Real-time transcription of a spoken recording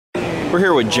We're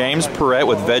here with James Perrett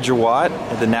with VegaWatt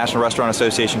at the National Restaurant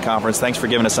Association Conference. Thanks for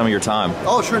giving us some of your time.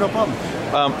 Oh, sure, no problem.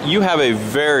 You have a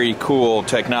very cool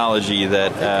technology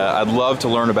that I'd love to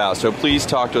learn about, so please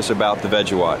talk to us about the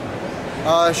VegaWatt.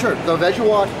 Sure. The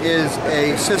VegaWatt is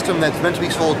a system that's meant to be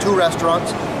sold to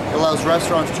restaurants. It allows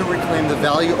restaurants to reclaim the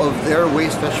value of their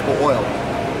waste vegetable oil.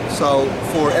 So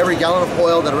for every gallon of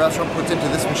oil that a restaurant puts into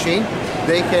this machine,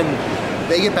 they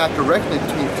get back directly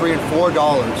between $3 and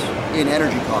 $4 in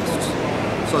energy costs.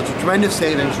 So it's a tremendous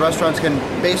savings. Restaurants can,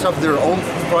 based off of their own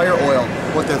fryer oil,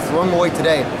 what they're throwing away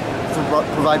today,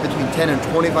 provide between 10 and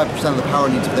 25% of the power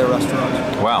needs of their restaurant.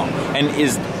 Wow. And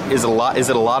is it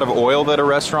a lot of oil that a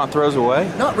restaurant throws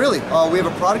away? Not really. We have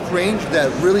a product range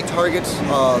that really targets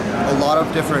a lot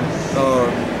of different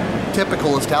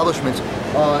typical establishments.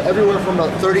 Everywhere from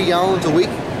about 30 gallons a week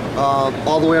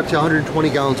all the way up to 120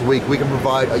 gallons a week. We can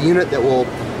provide a unit that will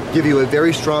give you a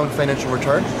very strong financial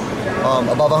return.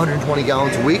 Above 120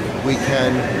 gallons a week, we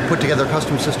can put together a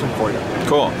custom system for you.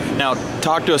 Cool. Now,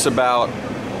 talk to us about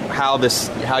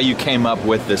how you came up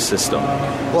with this system.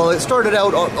 Well, it started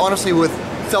out honestly with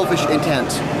selfish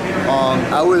intent.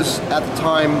 I was at the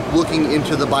time looking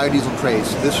into the biodiesel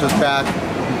craze. This was back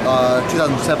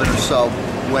 2007 or so,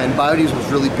 when biodiesel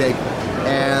was really big,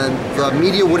 and the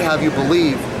media would have you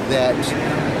believe that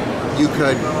you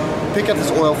could pick up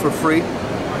this oil for free,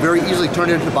 very easily turn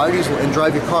it into biodiesel and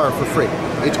drive your car for free.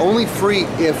 It's only free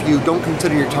if you don't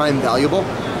consider your time valuable.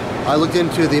 I looked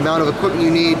into the amount of equipment you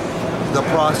need, the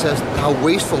process, how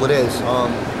wasteful it is.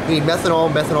 You need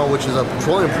methanol, which is a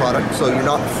petroleum product, so you're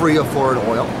not free of foreign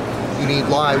oil. You need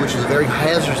lye, which is a very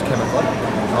hazardous chemical.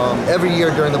 Every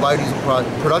year during the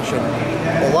biodiesel production,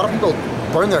 a lot of people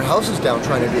burn their houses down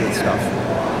trying to do this stuff.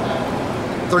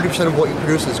 30% of what you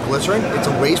produce is glycerin. It's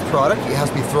a waste product. It has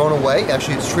to be thrown away.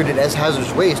 Actually, it's treated as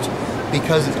hazardous waste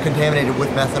because it's contaminated with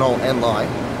methanol and lye.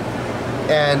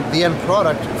 And the end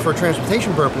product, for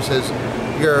transportation purposes,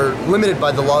 you're limited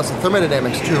by the laws of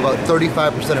thermodynamics to about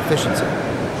 35% efficiency.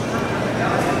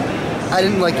 I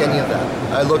didn't like any of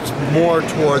that. I looked more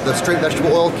toward the straight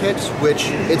vegetable oil kits, which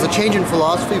is a change in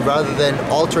philosophy. Rather than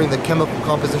altering the chemical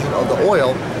composition of the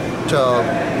oil to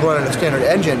run in a standard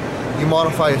engine, you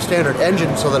modify a standard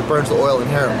engine so that it burns the oil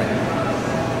inherently.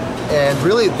 And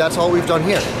really, that's all we've done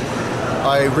here.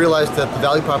 I realized that the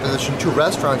value proposition to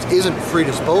restaurants isn't free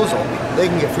disposal. They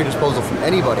can get free disposal from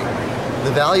anybody.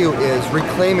 The value is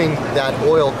reclaiming that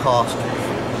oil cost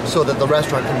so that the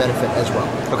restaurant can benefit as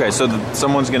well. Okay, so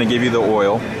someone's going to give you the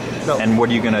oil, no. And what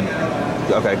are you going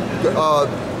to... Okay.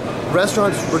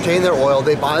 Restaurants retain their oil.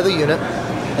 They buy the unit.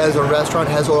 As a restaurant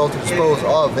has oil to dispose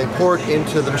of, they pour it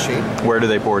into the machine. Where do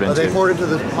they pour it into? They pour it into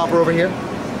the hopper over here.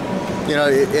 You know,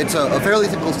 it's a fairly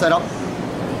typical setup.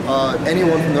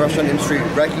 Anyone from the restaurant industry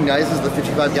recognizes the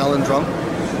 55-gallon drum.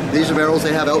 These are barrels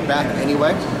they have out back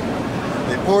anyway.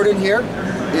 They pour it in here.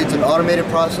 It's an automated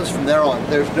process from there on.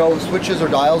 There's no switches or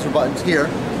dials or buttons here.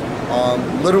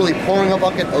 Literally pouring a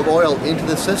bucket of oil into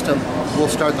the system will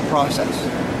start the process.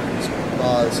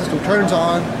 The system turns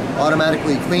on,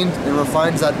 automatically cleans and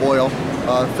refines that oil,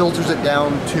 filters it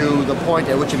down to the point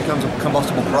at which it becomes a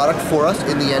combustible product for us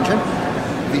in the engine.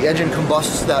 The engine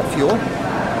combusts that fuel.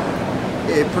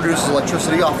 It produces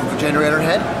electricity off of the generator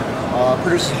head,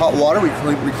 produces hot water. We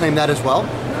reclaim that as well.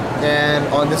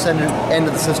 And on this end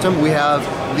of the system, we have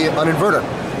an inverter.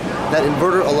 That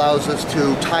inverter allows us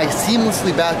to tie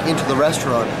seamlessly back into the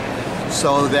restaurant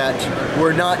so that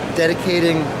we're not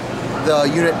dedicating the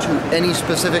unit to any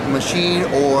specific machine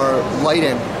or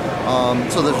lighting.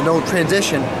 So there's no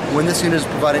transition. When this unit is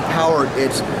providing power,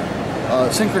 it's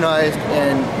synchronized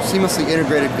and seamlessly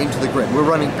integrated into the grid. We're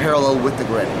running parallel with the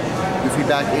grid. We feed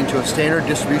back into a standard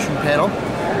distribution panel,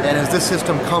 and as this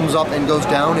system comes up and goes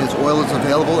down, as oil is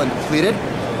available and depleted,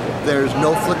 there's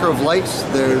no flicker of lights,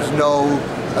 there's no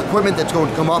equipment that's going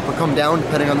to come up or come down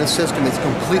depending on this system. It's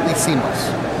completely seamless.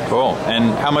 Cool.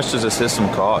 And how much does a system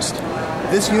cost?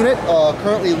 This unit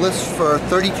currently lists for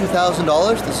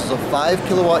 $32,000. This is a 5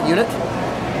 kilowatt unit.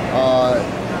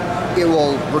 It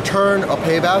will return a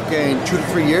payback in 2 to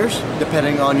 3 years,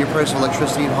 depending on your price of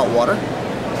electricity and hot water.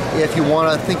 If you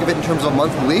want to think of it in terms of a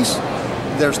monthly lease,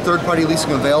 there's third-party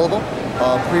leasing available,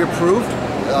 pre-approved.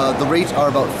 The rates are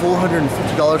about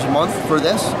 $450 a month for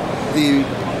this. The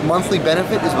monthly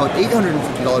benefit is about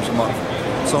 $850 a month.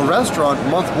 So a restaurant,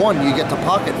 month one, you get to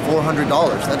pocket $400.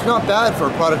 That's not bad for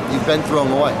a product you've been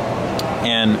throwing away.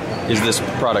 And is this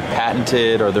product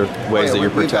patented? Are there ways that you're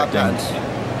protecting? We've got patents.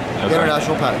 Okay.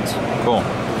 International patents. Cool.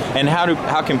 And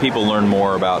how can people learn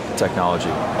more about the technology?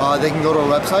 They can go to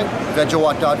our website,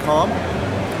 vegawatt.com,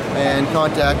 and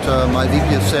contact my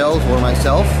VP of Sales or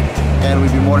myself. and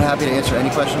we'd be more than happy to answer any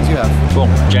questions you have. Cool.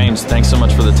 James, thanks so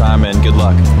much for the time and good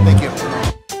luck. Thank you.